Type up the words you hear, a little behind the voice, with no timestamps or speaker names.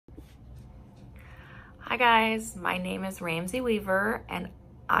Hi guys, my name is Ramsey Weaver and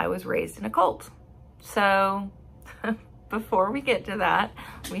I was raised in a cult. So before we get to that,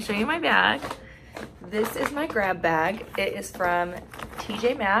 let me show you my bag. This is my grab bag. It is from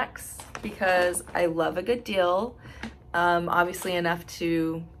TJ Maxx because I love a good deal. Obviously enough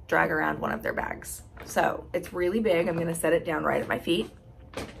to drag around one of their bags. So it's really big. I'm gonna set it down right at my feet.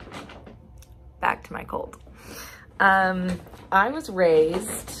 Back to my cult. I was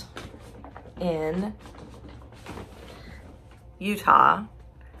raised in Utah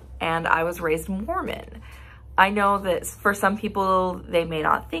and I was raised Mormon. I know that for some people, they may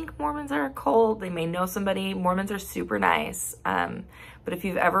not think Mormons are a cult. They may know somebody. Mormons are super nice. But if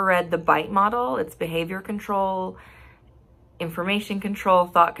you've ever read the BITE model, it's behavior control, information control,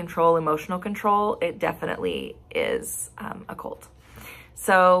 thought control, emotional control. It definitely is a cult.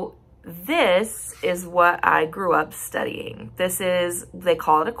 So this is what I grew up studying. This is, they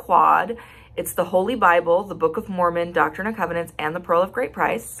call it a quad. It's the Holy Bible, the Book of Mormon, Doctrine and Covenants, and the Pearl of Great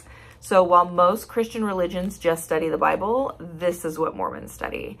Price. So while most Christian religions just study the Bible, this is what Mormons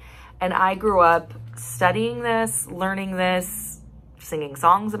study. And I grew up studying this, learning this, singing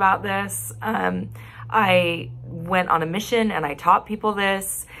songs about this. I went on a mission and I taught people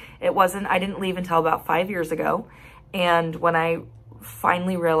this. I didn't leave until about 5 years ago. And when I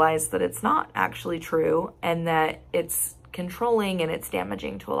finally realized that it's not actually true and that it's controlling and it's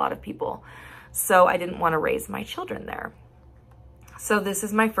damaging to a lot of people. So I didn't want to raise my children there. So this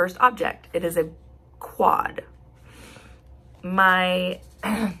is my first object. It is a quad. My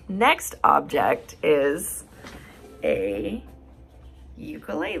next object is a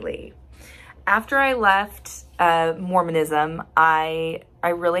ukulele. After I left Mormonism, I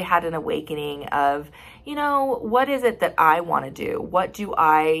really had an awakening of, you know, what is it that I want to do? What do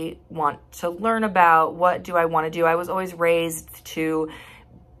I want to learn about? What do I want to do? I was always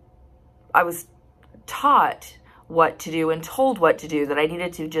I was taught what to do and told what to do, that I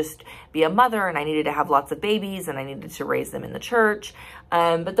needed to just be a mother and I needed to have lots of babies and I needed to raise them in the church.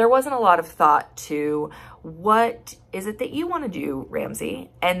 But there wasn't a lot of thought to what is it that you want to do, Ramsey?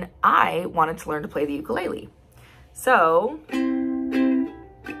 And I wanted to learn to play the ukulele. So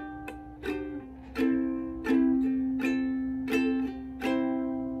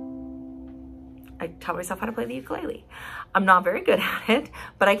I taught myself how to play the ukulele. I'm not very good at it,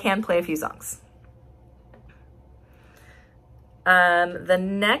 but I can play a few songs. The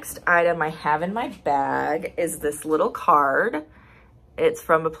next item I have in my bag is this little card. It's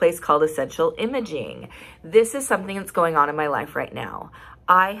from a place called Essential Imaging. This is something that's going on in my life right now.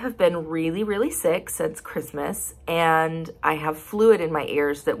 I have been really, really sick since Christmas and I have fluid in my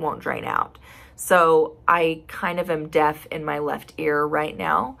ears that won't drain out. So I kind of am deaf in my left ear right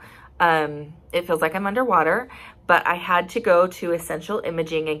now. It feels like I'm underwater, but I had to go to Essential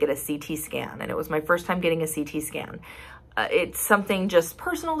Imaging and get a CT scan. And it was my first time getting a CT scan. It's something just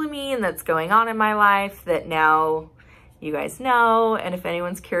personal to me and that's going on in my life that now you guys know. And if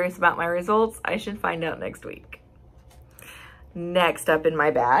anyone's curious about my results, I should find out next week. Next up in my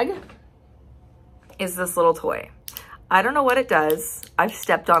bag is this little toy. I don't know what it does. I've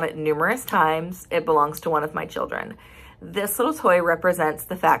stepped on it numerous times. It belongs to one of my children. This little toy represents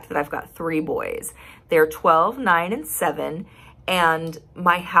the fact that I've got 3 boys. They're 12, 9, and 7, and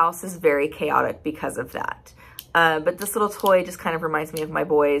my house is very chaotic because of that. But this little toy just kind of reminds me of my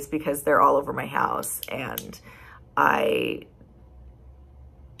boys because they're all over my house, and I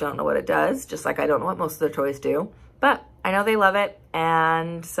don't know what it does, just like I don't know what most of their toys do, but I know they love it,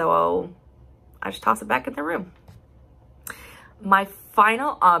 and so I just toss it back in the room. My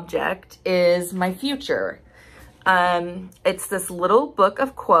final object is my future. It's this little book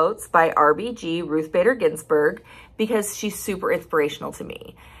of quotes by RBG, Ruth Bader Ginsburg, because she's super inspirational to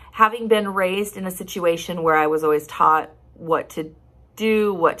me. Having been raised in a situation where I was always taught what to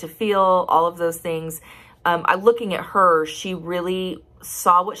do, what to feel, all of those things, looking at her, she really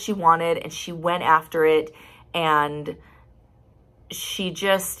saw what she wanted and she went after it, and she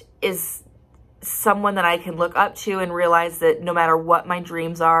just is someone that I can look up to and realize that no matter what my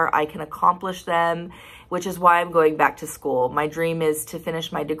dreams are, I can accomplish them, which is why I'm going back to school. My dream is to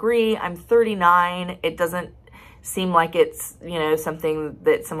finish my degree. I'm 39. It doesn't seem like it's, you know, something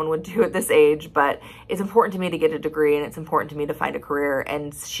that someone would do at this age, but it's important to me to get a degree and it's important to me to find a career,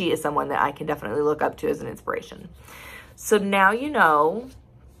 and she is someone that I can definitely look up to as an inspiration. So now you know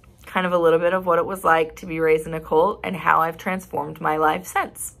kind of a little bit of what it was like to be raised in a cult and how I've transformed my life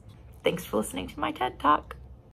since. Thanks for listening to my TED Talk.